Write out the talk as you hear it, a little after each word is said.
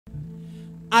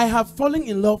I have fallen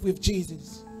in love with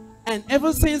Jesus. And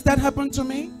ever since that happened to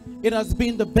me, it has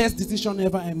been the best decision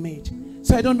ever I made.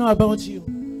 So I don't know about you.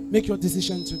 Make your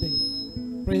decision today.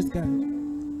 Praise God.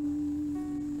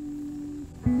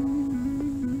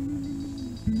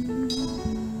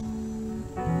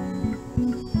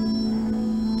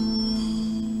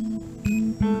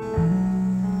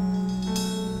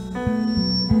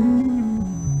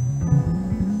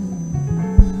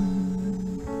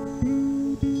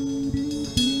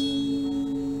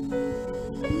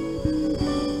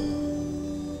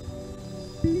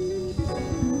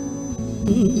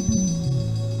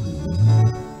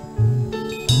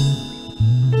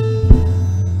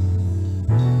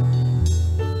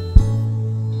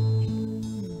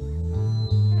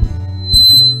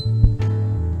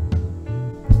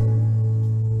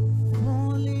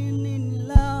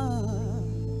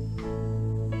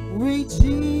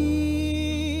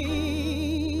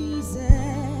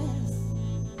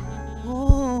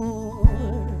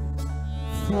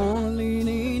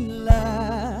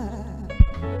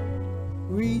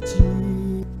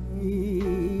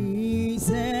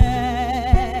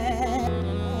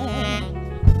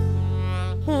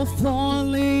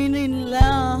 Falling in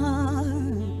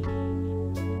love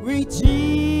with Jesus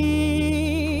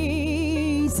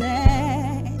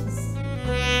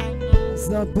is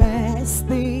the best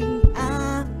thing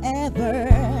I've ever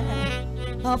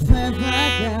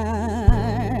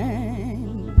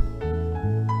done.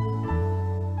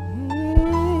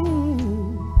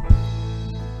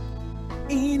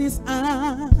 In His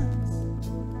arms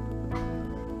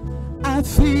I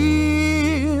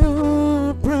feel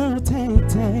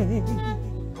protected.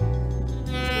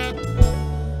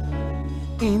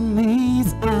 In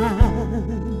His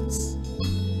arms,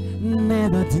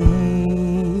 never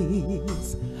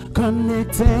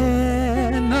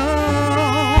disconnected.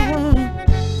 No.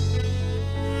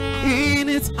 In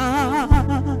His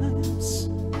arms,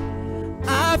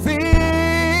 I feel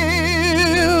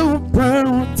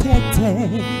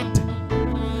protected.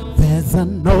 There's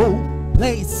no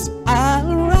place I'd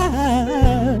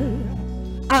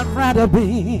rather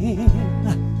be.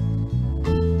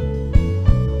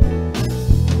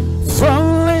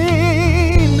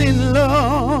 Falling in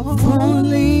love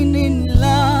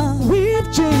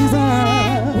with Jesus,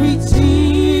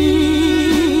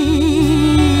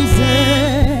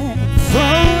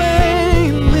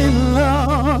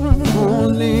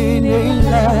 falling in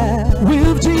love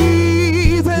with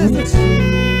Jesus,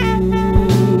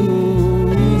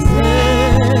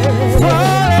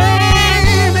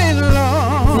 falling in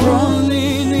love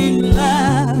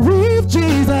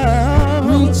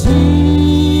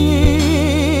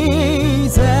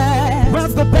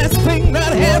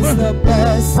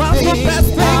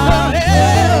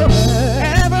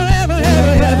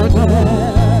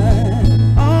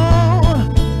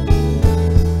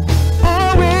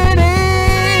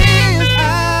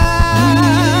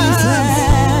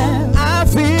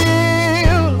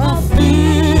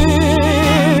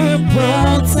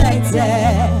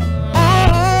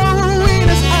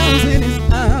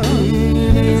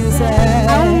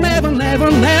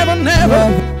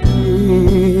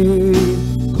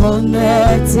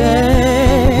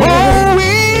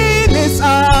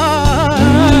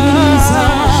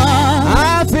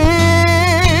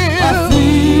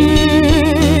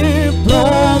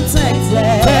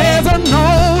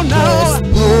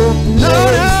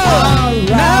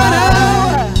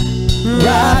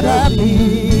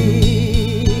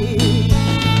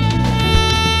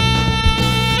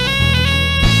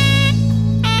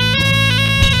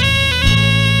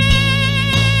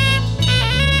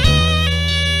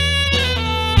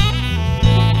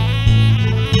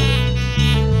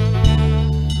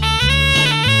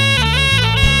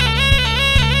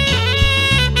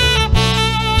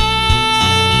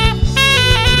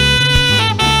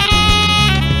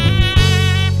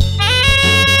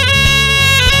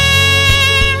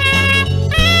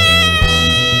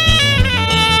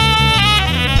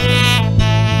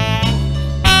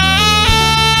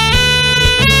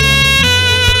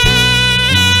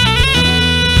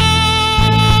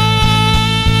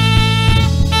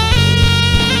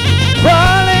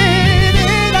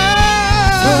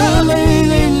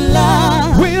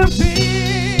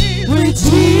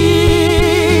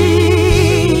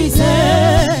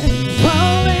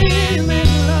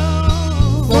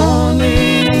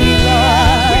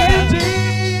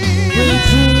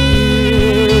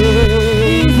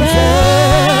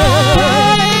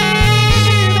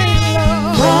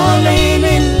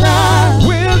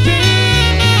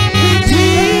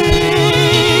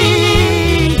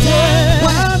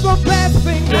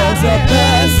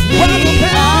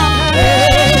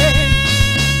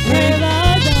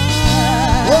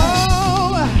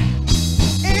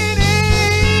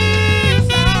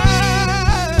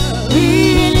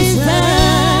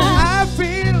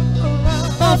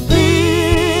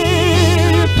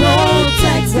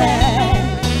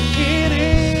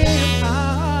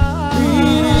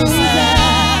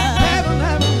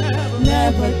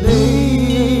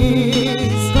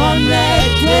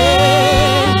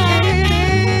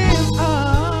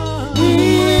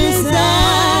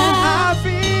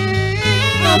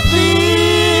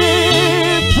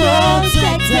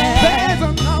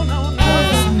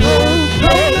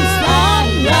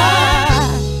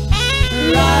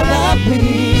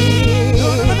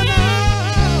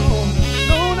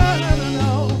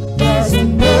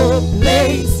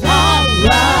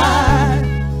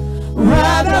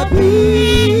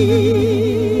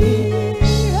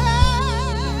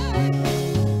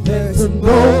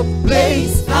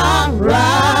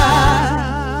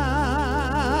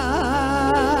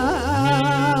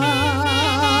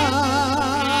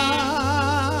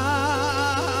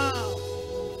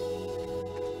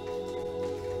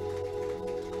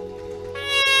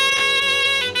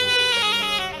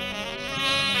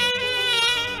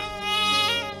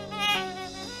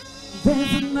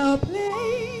There's no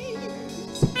place.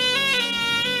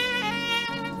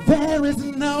 There is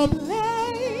no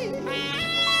place.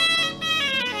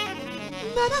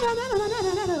 No, no, no, no, no, no,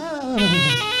 no, no.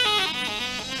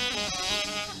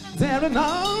 There is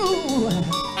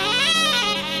no